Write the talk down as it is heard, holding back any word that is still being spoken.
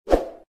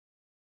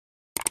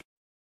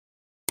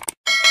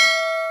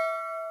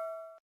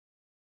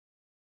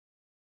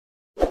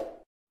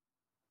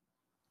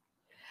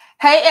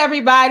Hey,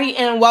 everybody,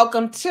 and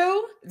welcome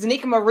to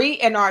Zanika Marie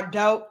and our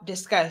dope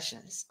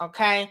discussions.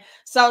 Okay,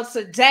 so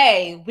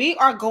today we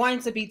are going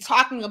to be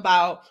talking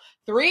about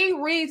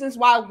 3 reasons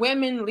why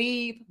women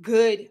leave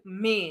good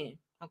men.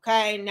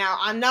 Okay, now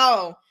I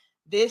know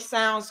this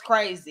sounds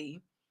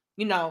crazy.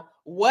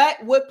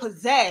 What would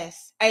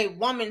possess a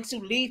woman to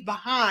leave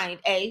behind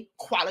a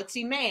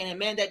quality man, a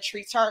man that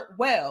treats her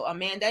well, a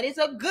man that is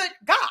a good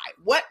guy?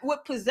 What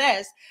would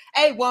possess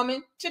a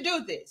woman to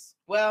do this?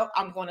 Well,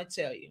 I'm going to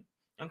tell you.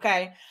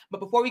 Okay. But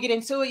before we get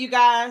into it, you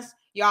guys,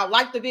 y'all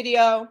like the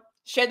video,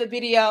 share the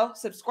video,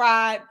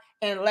 subscribe,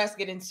 and let's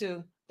get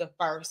into the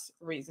first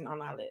reason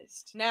on our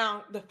list.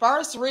 Now, the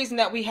first reason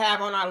that we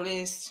have on our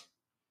list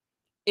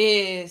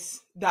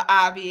is the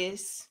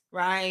obvious,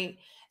 right?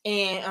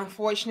 And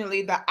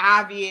unfortunately, the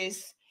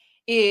obvious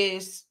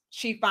is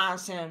she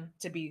finds him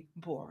to be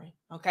boring.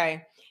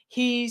 Okay.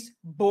 He's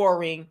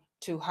boring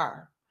to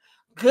her.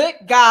 Good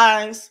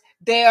guys,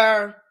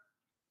 they're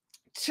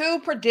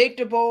too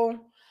predictable.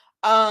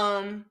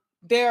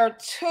 They're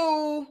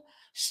too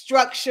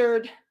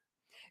structured.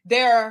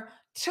 They're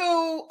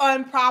too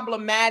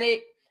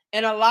unproblematic.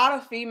 And a lot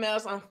of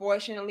females,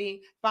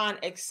 unfortunately, find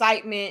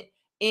excitement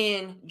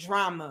in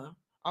drama.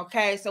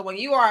 Okay, so when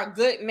you are a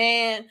good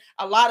man,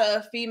 a lot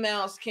of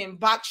females can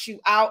box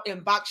you out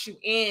and box you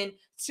in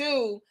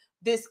to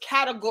this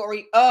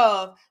category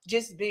of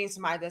just being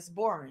somebody that's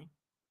boring.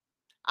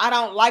 I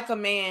don't like a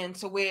man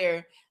to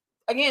where,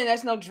 again,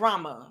 there's no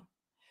drama.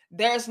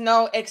 There's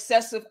no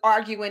excessive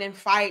arguing and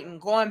fighting,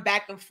 going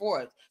back and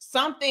forth.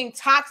 Something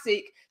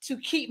toxic to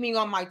keep me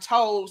on my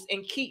toes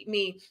and keep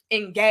me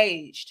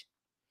engaged.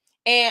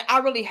 And I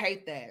really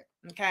hate that.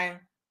 Okay.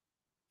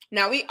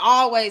 Now, we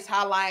always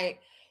highlight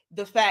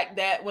the fact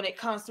that when it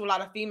comes to a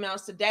lot of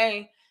females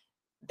today,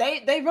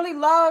 they really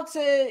love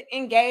to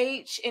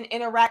engage and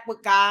interact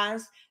with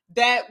guys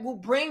that will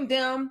bring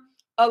them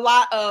a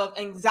lot of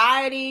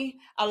anxiety,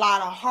 a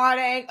lot of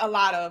heartache, a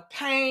lot of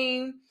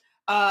pain,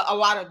 a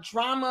lot of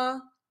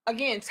drama.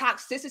 Again,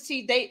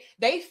 toxicity.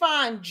 They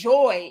find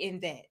joy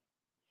in that.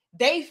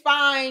 They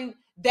find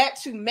that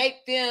to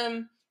make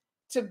them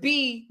to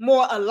be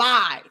more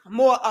alive,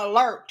 more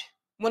alert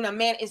when a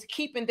man is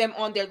keeping them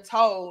on their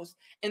toes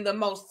in the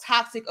most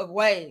toxic of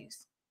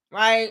ways,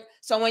 right?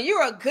 So when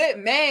you're a good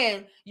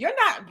man, you're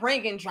not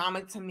bringing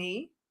drama to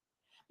me.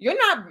 You're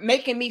not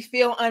making me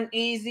feel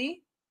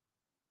uneasy.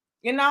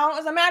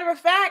 As a matter of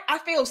fact, I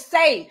feel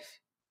safe.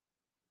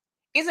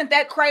 Isn't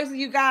that crazy,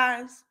 you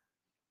guys?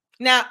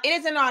 Now, it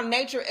is in our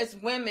nature as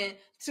women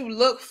to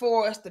look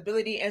for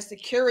stability and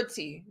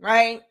security,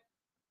 right?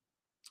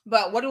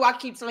 But what do I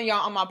keep telling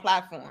y'all on my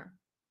platform?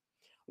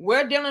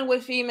 We're dealing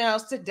with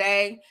females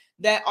today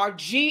that are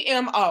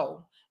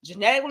GMO,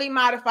 genetically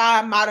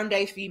modified modern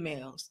day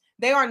females.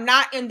 They are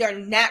not in their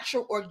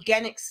natural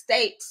organic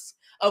states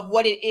of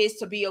what it is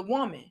to be a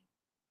woman,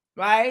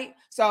 right?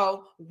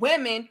 So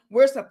women,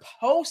 we're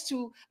supposed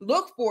to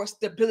look for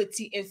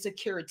stability and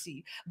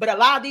security. But a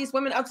lot of these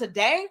women of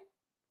today,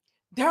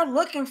 they're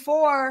looking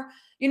for,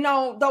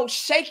 those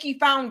shaky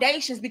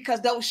foundations,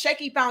 because those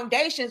shaky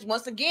foundations,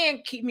 once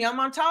again, keep me on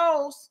my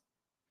toes.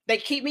 They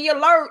keep me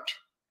alert,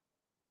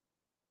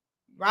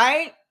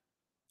 right?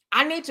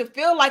 I need to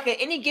feel like at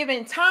any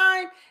given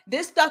time,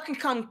 this stuff can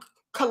come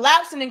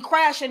collapsing and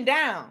crashing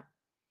down.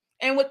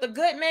 And with the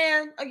good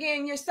man,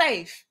 again, you're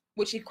safe,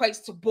 which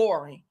equates to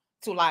boring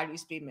to a lot of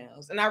these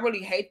females. And I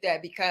really hate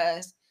that,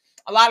 because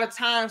a lot of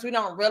times we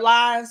don't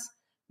realize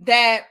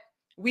that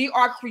we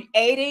are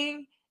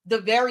creating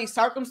the very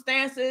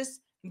circumstances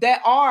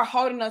that are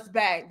holding us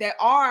back, that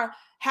are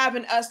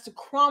having us to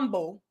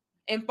crumble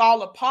and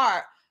fall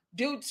apart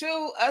due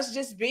to us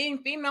just being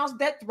females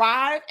that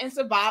thrive and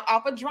survive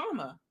off of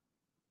drama,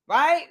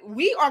 right?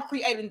 We are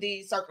creating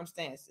these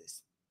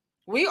circumstances.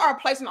 We are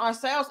placing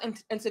ourselves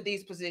into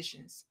these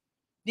positions,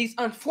 these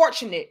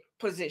unfortunate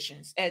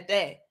positions at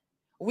that.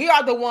 We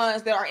are the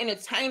ones that are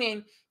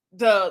entertaining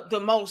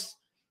the most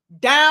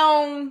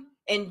down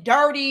and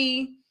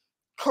dirty,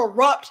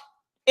 corrupt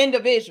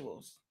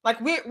individuals.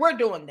 Like we're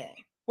doing that.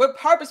 We're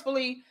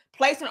purposefully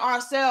placing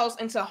ourselves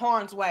into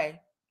harm's way,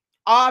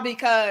 all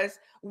because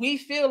we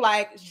feel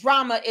like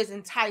drama is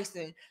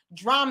enticing,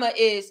 drama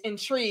is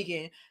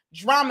intriguing,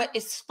 drama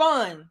is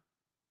fun.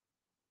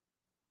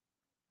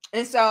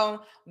 And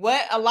so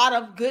what a lot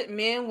of good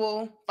men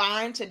will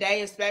find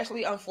today,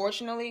 especially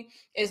unfortunately,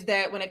 is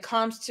that when it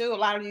comes to a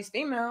lot of these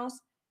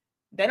females,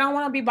 they don't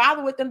want to be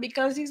bothered with them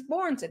because he's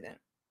boring to them,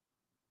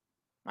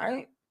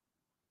 right?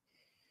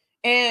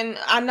 And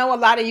I know a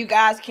lot of you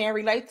guys can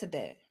relate to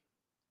that.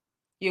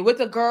 You're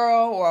with a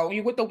girl, or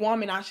you're with a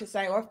woman, I should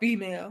say, or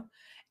female,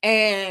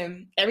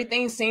 and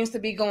everything seems to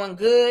be going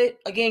good.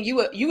 Again,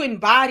 you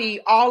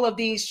embody all of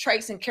these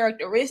traits and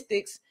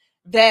characteristics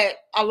that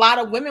a lot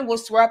of women will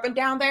swear up and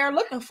down there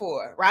looking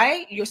for,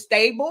 right? You're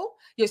stable,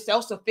 you're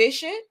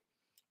self-sufficient,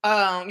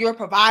 you're a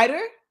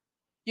provider,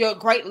 you're a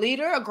great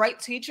leader, a great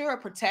teacher, a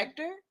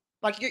protector.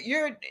 Like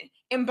you're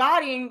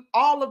embodying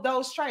all of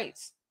those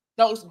traits,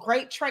 those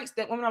great traits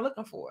that women are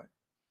looking for.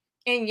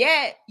 And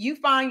yet you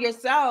find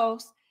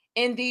yourselves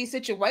in these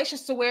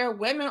situations to where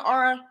women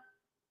are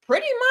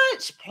pretty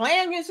much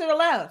playing you to the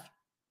left,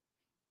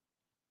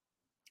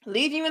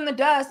 leave you in the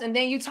dust, and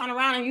then you turn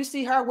around and you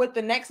see her with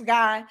the next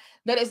guy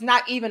that is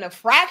not even a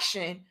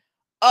fraction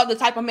of the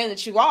type of man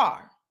that you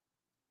are.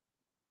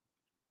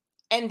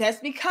 And that's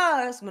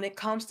because when it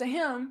comes to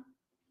him,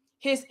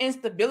 his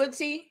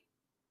instability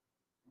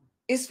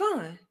is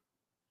fun.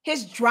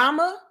 His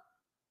drama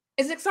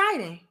is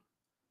exciting.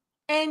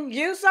 And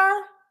you,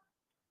 sir,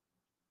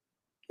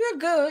 you're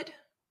good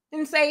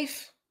and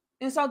safe.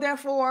 And so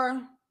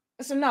therefore,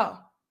 it's a no.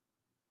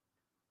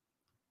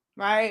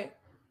 Right?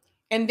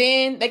 And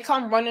then they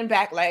come running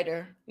back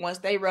later once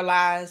they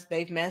realize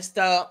they've messed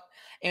up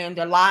and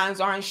their lives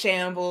are in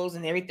shambles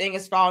and everything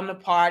is falling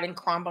apart and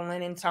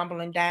crumbling and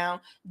tumbling down.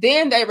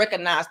 Then they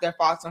recognize their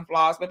faults and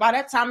flaws. But by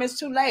that time, it's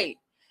too late.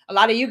 A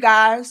lot of you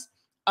guys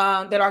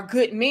that are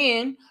good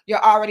men,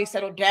 you're already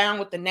settled down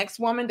with the next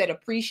woman that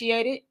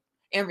appreciated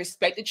and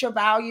respected your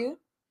value.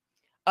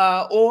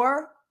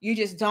 Or you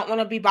just don't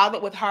want to be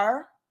bothered with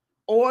her.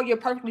 Or you're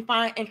perfectly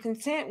fine and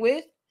content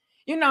with,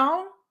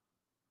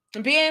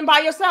 being by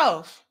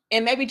yourself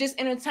and maybe just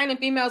entertaining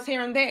females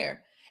here and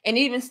there. And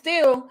even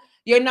still,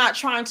 you're not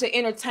trying to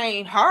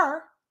entertain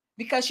her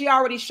because she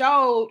already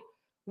showed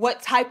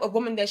what type of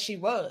woman that she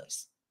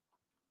was,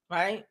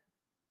 right?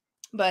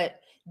 But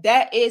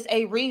that is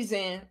a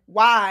reason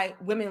why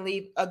women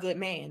leave a good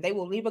man. They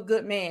will leave a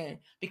good man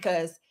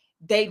because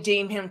they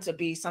deem him to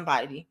be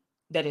somebody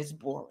that is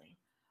boring.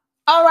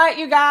 All right,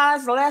 you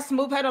guys, let's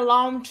move head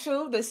along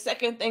to the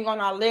second thing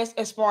on our list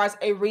as far as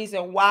a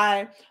reason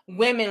why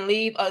women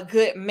leave a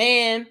good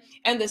man.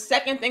 And the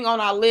second thing on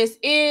our list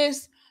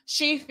is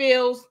she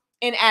feels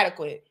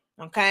inadequate.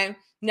 Okay.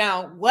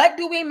 Now, what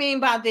do we mean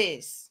by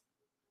this?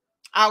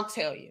 I'll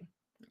tell you.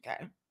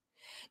 Okay.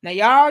 Now,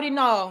 y'all already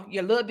know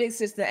your little big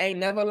sister ain't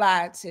never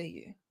lied to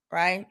you,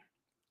 right?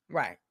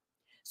 Right.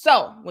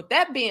 So, with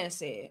that being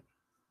said,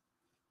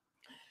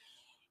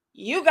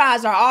 you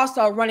guys are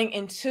also running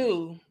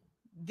into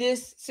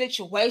this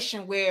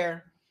situation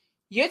where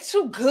you're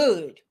too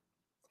good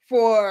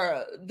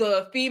for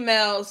the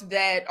females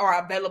that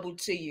are available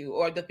to you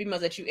or the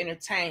females that you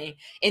entertain,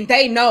 and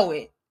they know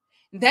it.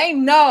 They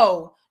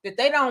know that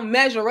they don't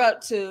measure up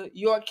to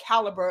your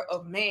caliber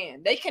of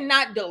man. They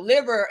cannot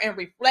deliver and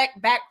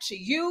reflect back to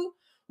you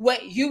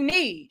what you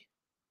need,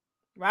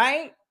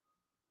 right?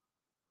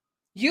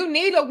 You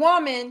need a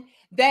woman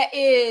that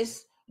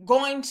is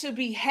going to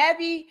be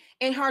heavy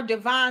in her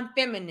divine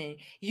feminine.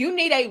 You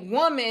need a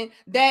woman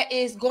that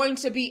is going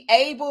to be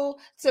able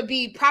to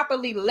be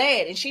properly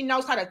led, and she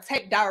knows how to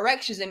take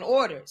directions and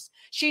orders.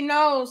 She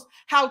knows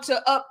how to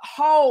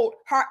uphold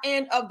her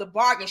end of the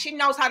bargain. She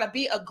knows how to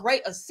be a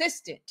great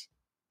assistant.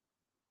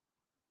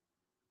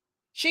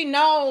 She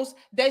knows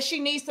that she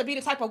needs to be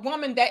the type of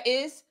woman that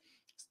is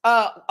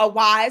a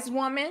wise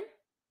woman,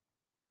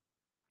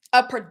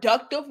 a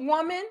productive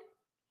woman.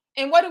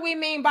 And what do we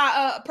mean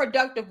by a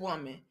productive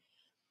woman?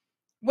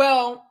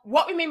 Well,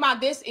 what we mean by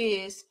this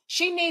is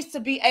she needs to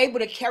be able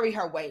to carry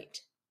her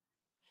weight,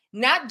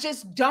 not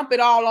just dump it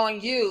all on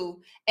you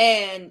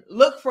and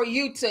look for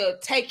you to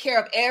take care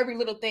of every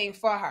little thing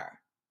for her.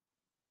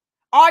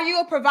 Are you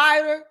a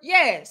provider?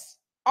 Yes.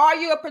 Are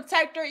you a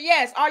protector?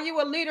 Yes. Are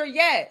you a leader?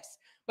 Yes.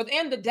 But at the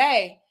end of the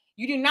day,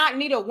 you do not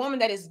need a woman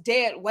that is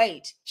dead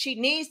weight. She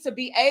needs to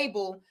be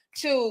able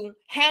to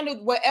handle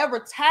whatever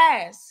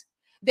task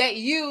that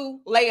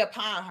you lay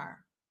upon her.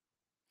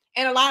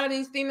 And a lot of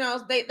these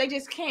females, they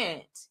just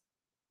can't.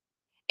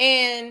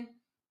 And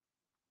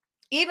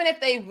even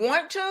if they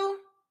want to,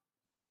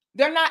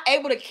 they're not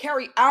able to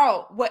carry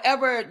out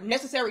whatever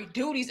necessary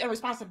duties and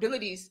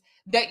responsibilities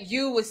that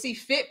you would see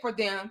fit for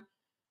them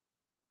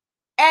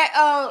at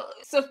a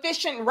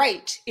sufficient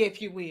rate,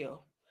 if you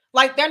will.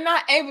 Like, they're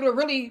not able to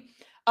really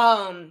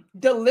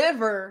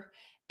deliver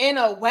in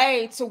a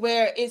way to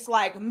where it's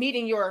like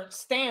meeting your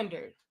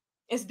standard.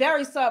 It's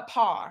very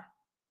subpar.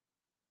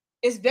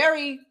 It's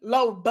very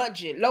low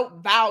budget, low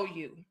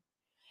value.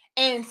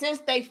 And since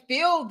they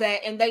feel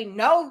that and they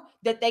know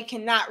that they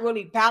cannot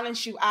really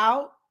balance you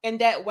out in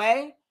that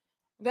way,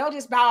 they'll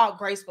just bow out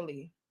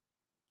gracefully.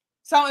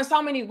 So in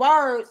so many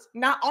words,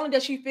 not only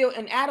does she feel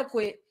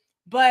inadequate,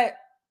 but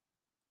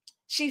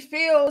she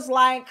feels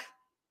like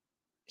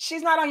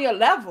she's not on your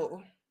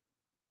level.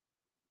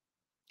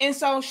 And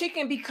so she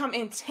can become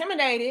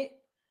intimidated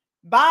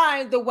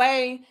by the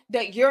way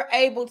that you're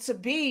able to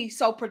be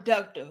so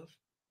productive.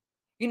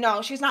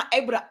 She's not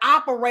able to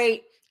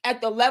operate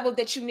at the level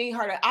that you need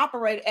her to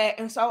operate at.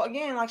 And so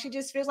again, like, she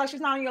just feels like she's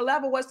not on your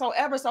level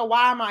whatsoever. So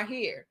why am I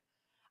here?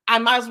 I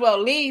might as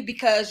well leave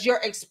because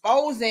you're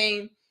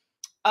exposing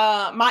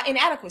my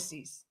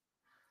inadequacies.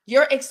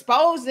 You're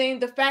exposing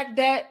the fact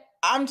that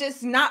I'm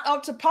just not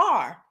up to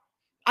par.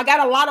 I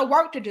got a lot of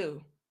work to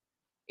do,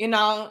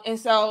 and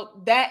so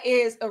that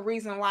is a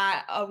reason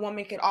why a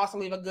woman can also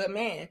leave a good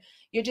man.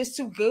 You're just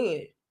too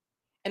good,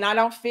 and I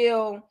don't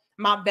feel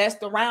my best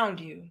around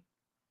you.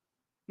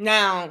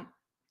 Now,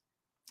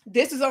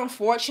 this is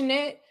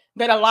unfortunate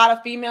that a lot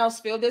of females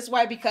feel this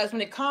way, because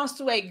when it comes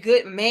to a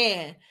good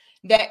man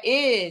that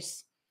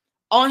is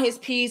on his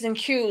P's and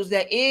Q's,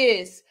 that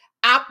is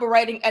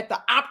operating at the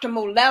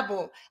optimal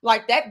level,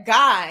 like that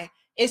guy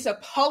is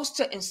supposed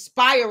to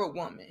inspire a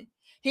woman.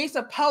 He's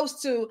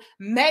supposed to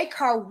make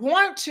her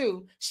want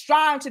to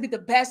strive to be the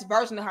best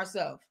version of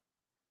herself.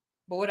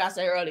 But what I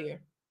said earlier,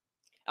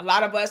 a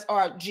lot of us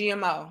are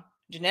GMO,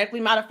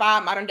 genetically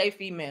modified modern day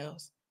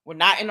females. We're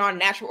not in our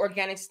natural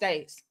organic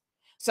states.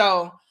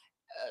 So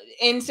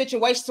in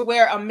situations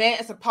where a man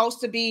is supposed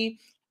to be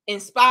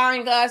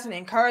inspiring us and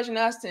encouraging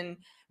us and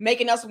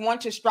making us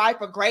want to strive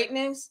for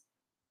greatness,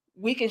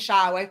 we can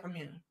shy away from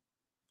him.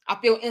 I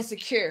feel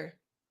insecure.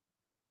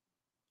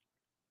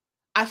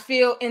 I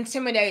feel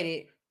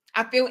intimidated.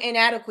 I feel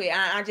inadequate.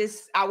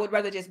 I would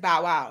rather just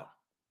bow out.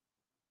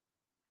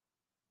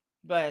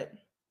 But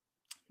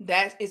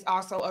that is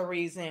also a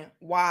reason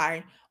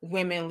why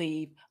women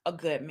leave a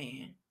good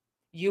man.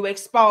 You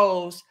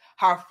expose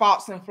her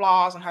faults and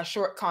flaws and her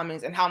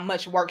shortcomings and how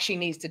much work she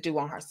needs to do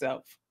on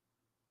herself.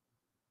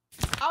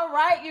 All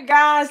right, you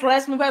guys,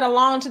 let's move right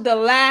along to the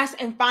last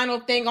and final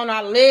thing on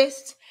our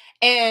list.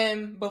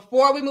 And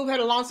before we move right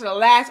along to the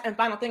last and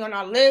final thing on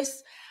our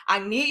list, I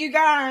need you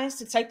guys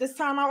to take this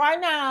time out right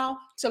now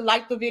to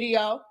like the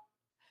video,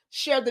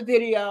 share the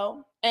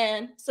video,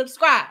 and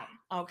subscribe,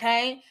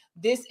 okay?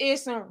 This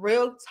is some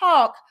real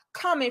talk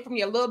coming from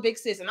your little big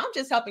sis, and I'm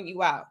just helping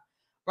you out,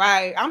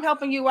 right? I'm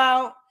helping you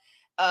out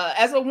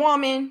as a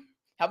woman,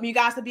 helping you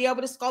guys to be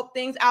able to scope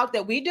things out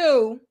that we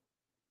do,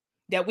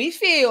 that we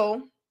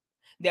feel,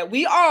 that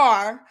we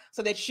are,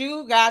 so that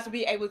you guys will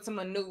be able to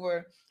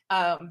maneuver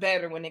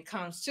better when it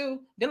comes to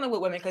dealing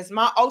with women. Because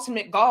my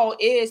ultimate goal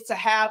is to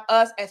have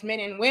us as men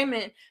and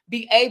women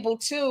be able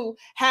to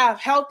have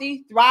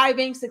healthy,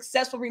 thriving,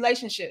 successful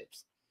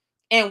relationships.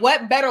 And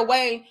what better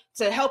way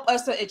to help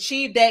us to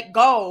achieve that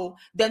goal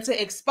than to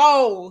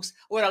expose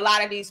what a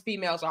lot of these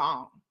females are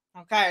on,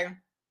 okay?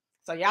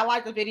 So y'all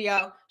like the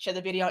video, share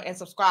the video, and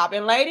subscribe.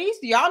 And ladies,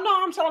 y'all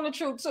know I'm telling the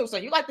truth too, so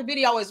you like the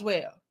video as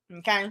well,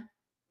 okay?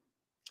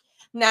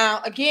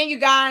 Now, again, you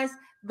guys,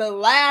 the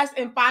last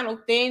and final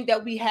thing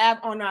that we have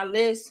on our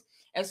list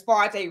as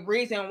far as a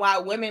reason why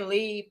women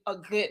leave a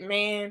good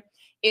man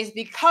is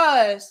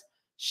because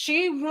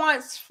she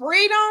wants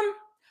freedom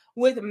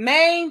with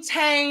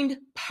maintained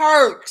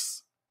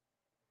perks.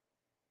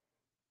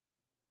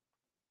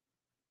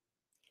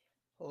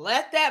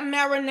 Let that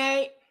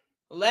marinate,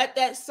 let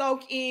that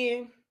soak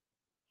in,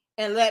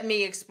 and let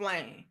me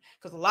explain.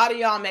 Because a lot of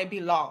y'all may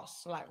be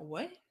lost. Like,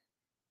 what?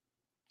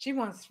 She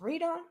wants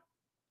freedom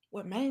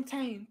with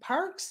maintained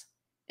perks?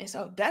 And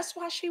so that's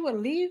why she would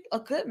leave a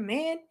good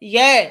man?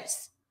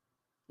 Yes.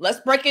 Let's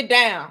break it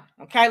down.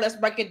 Okay, let's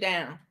break it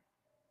down.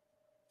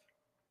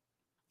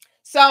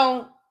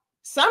 So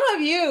some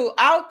of you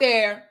out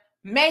there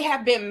may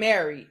have been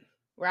married,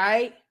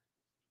 right?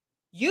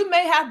 You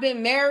may have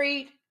been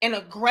married in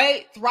a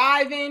great,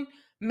 thriving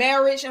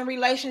marriage and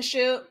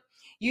relationship.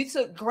 You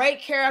took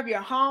great care of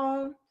your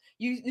home.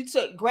 You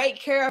took great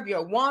care of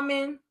your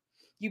woman.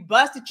 You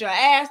busted your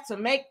ass to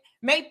make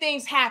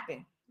things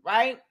happen,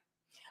 right?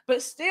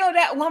 But still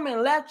that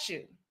woman left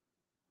you.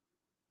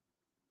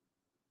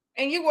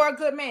 And you were a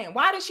good man.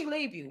 Why did she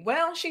leave you?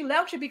 Well, she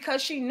left you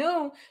because she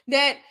knew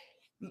that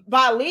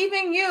by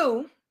leaving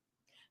you,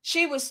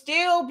 she would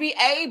still be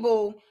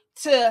able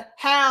to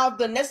have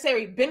the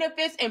necessary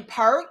benefits and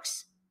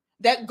perks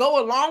that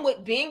go along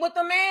with being with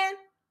a man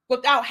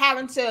without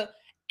having to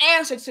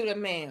answer to the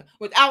man,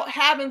 without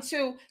having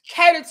to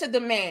cater to the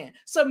man,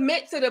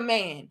 submit to the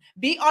man,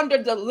 be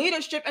under the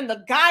leadership and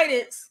the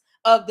guidance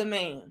of the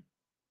man.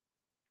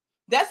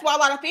 That's why a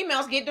lot of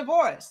females get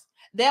divorced.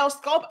 They'll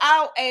scope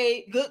out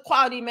a good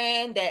quality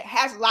man that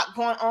has a lot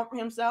going on for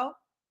himself,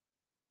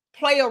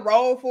 play a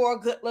role for a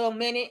good little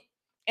minute,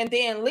 and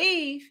then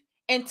leave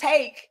and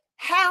take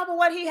half of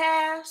what he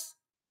has,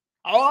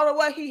 all of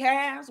what he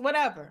has,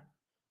 whatever,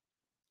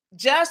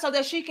 just so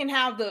that she can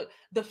have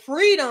the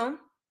freedom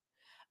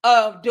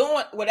of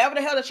doing whatever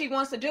the hell that she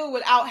wants to do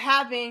without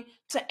having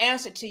to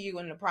answer to you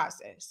in the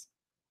process.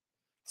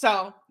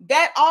 So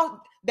that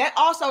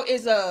also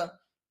is a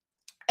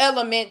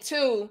element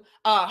to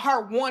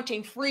her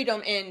wanting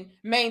freedom and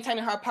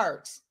maintaining her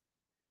perks.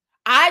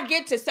 I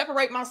get to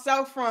separate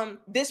myself from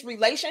this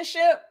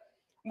relationship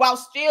while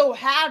still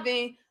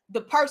having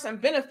the perks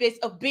and benefits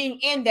of being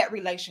in that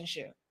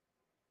relationship.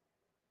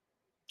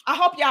 I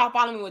hope y'all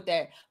follow me with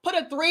that. Put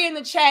a 3 in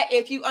the chat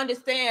if you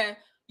understand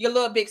your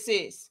little big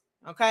sis,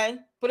 okay?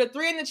 Put a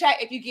 3 in the chat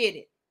if you get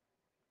it.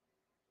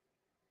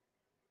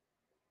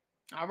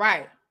 All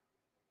right.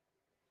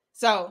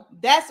 So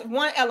that's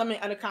one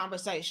element of the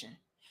conversation.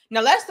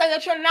 Now, let's say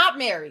that you're not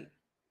married.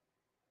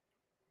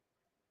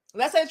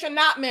 Let's say that you're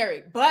not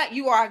married, but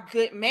you are a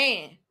good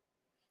man.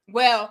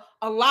 Well,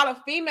 a lot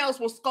of females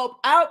will scope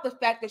out the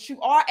fact that you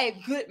are a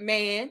good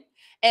man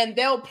and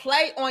they'll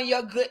play on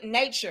your good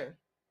nature.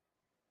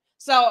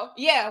 So,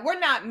 yeah, we're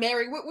not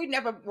married. We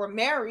never were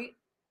married.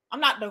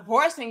 I'm not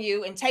divorcing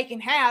you and taking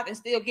half and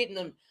still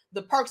getting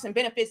the perks and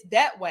benefits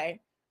that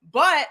way.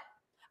 But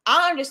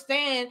I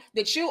understand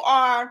that you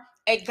are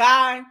a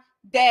guy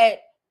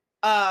that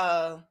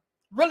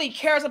really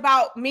cares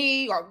about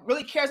me or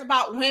really cares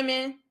about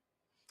women.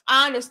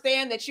 I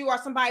understand that you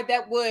are somebody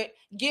that would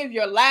give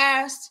your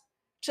last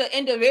to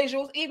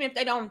individuals, even if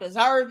they don't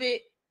deserve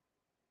it.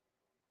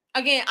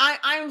 Again,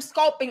 I'm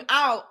scoping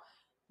out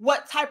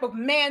what type of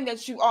man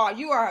that you are.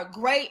 You are a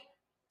great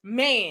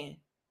man,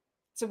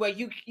 to where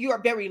you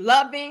are very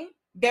loving,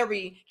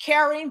 very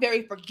caring,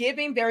 very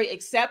forgiving, very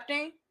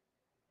accepting.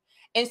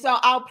 And so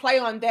I'll play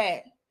on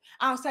that.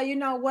 I'll say, you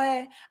know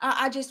what?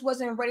 I just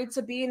wasn't ready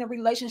to be in a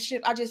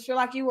relationship. I just feel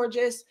like you were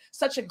just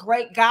such a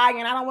great guy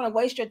and I don't want to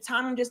waste your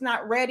time. I'm just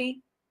not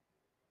ready.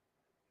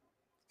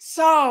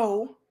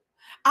 So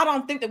I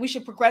don't think that we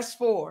should progress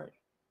forward.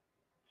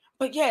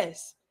 But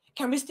yes,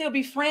 can we still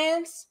be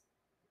friends?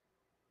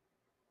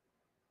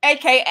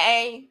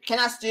 AKA, can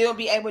I still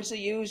be able to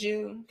use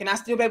you? Can I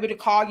still be able to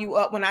call you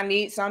up when I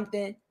need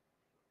something?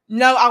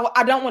 No,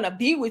 I don't want to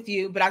be with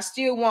you, but I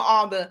still want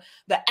all the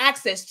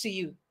access to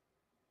you.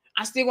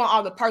 I still want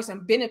all the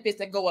person benefits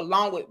that go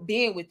along with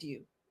being with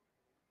you.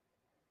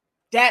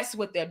 That's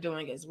what they're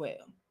doing as well.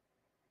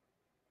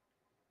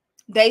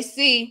 They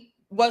see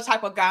what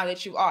type of guy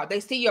that you are. They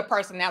see your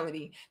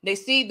personality. They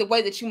see the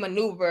way that you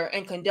maneuver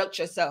and conduct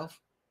yourself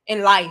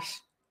in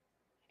life.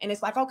 And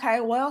it's like,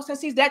 okay, well,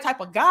 since he's that type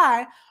of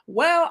guy,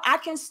 well, I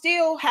can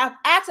still have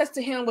access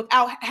to him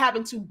without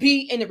having to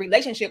be in a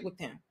relationship with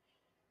him.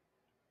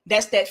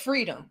 That's that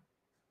freedom,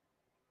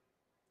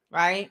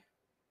 right?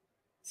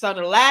 So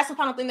the last and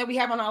final thing that we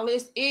have on our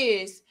list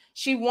is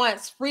she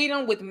wants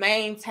freedom with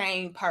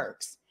maintained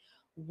perks.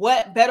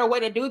 What better way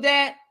to do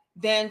that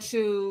than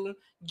to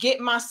get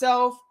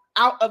myself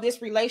out of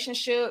this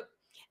relationship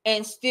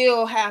and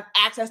still have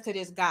access to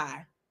this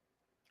guy?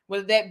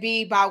 Whether that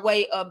be by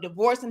way of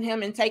divorcing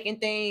him and taking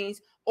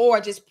things,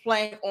 or just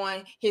playing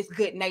on his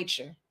good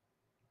nature.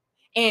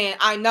 And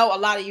I know a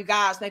lot of you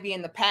guys maybe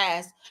in the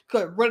past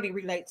could really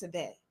relate to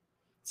that.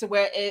 To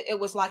where it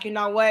was like, you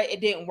know what, it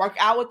didn't work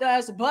out with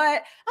us, but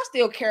I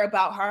still care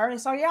about her.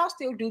 And so, yeah, I'll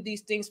still do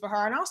these things for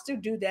her and I'll still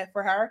do that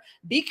for her.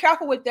 Be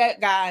careful with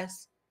that,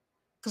 guys,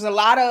 because a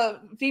lot of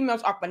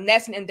females are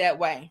finessing in that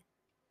way.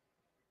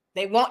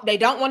 They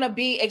don't want to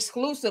be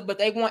exclusive, but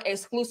they want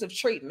exclusive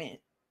treatment.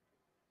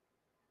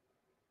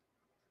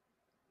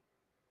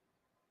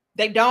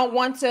 They don't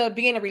want to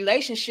be in a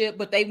relationship,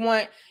 but they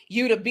want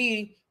you to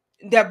be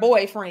their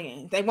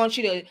boyfriend. They want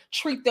you to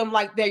treat them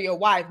like they're your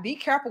wife. Be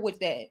careful with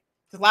that.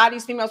 Because a lot of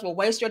these females will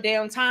waste your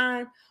damn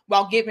time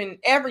while giving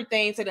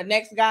everything to the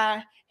next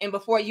guy. And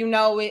before you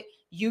know it,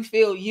 you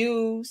feel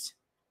used.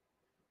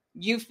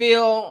 You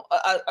feel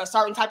a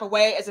certain type of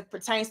way as it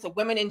pertains to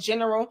women in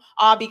general,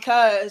 all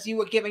because you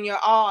were giving your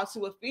all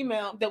to a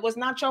female that was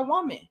not your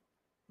woman,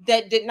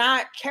 that did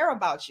not care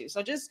about you.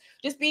 So just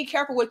be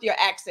careful with your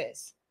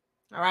access.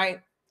 All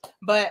right.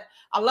 But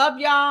I love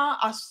y'all.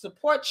 I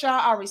support y'all.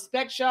 I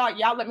respect y'all.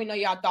 Y'all let me know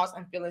y'all thoughts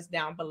and feelings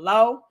down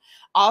below.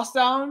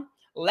 Also,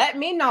 let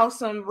me know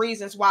some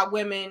reasons why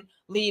women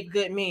leave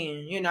good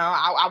men. You know,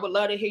 I would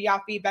love to hear y'all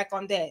feedback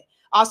on that.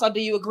 Also,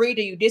 do you agree?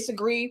 Do you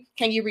disagree?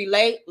 Can you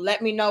relate?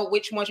 Let me know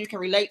which ones you can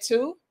relate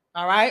to.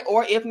 All right.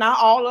 Or if not,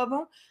 all of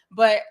them.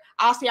 But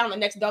I'll see you on the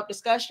next dope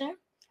discussion.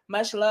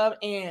 Much love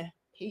and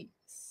peace.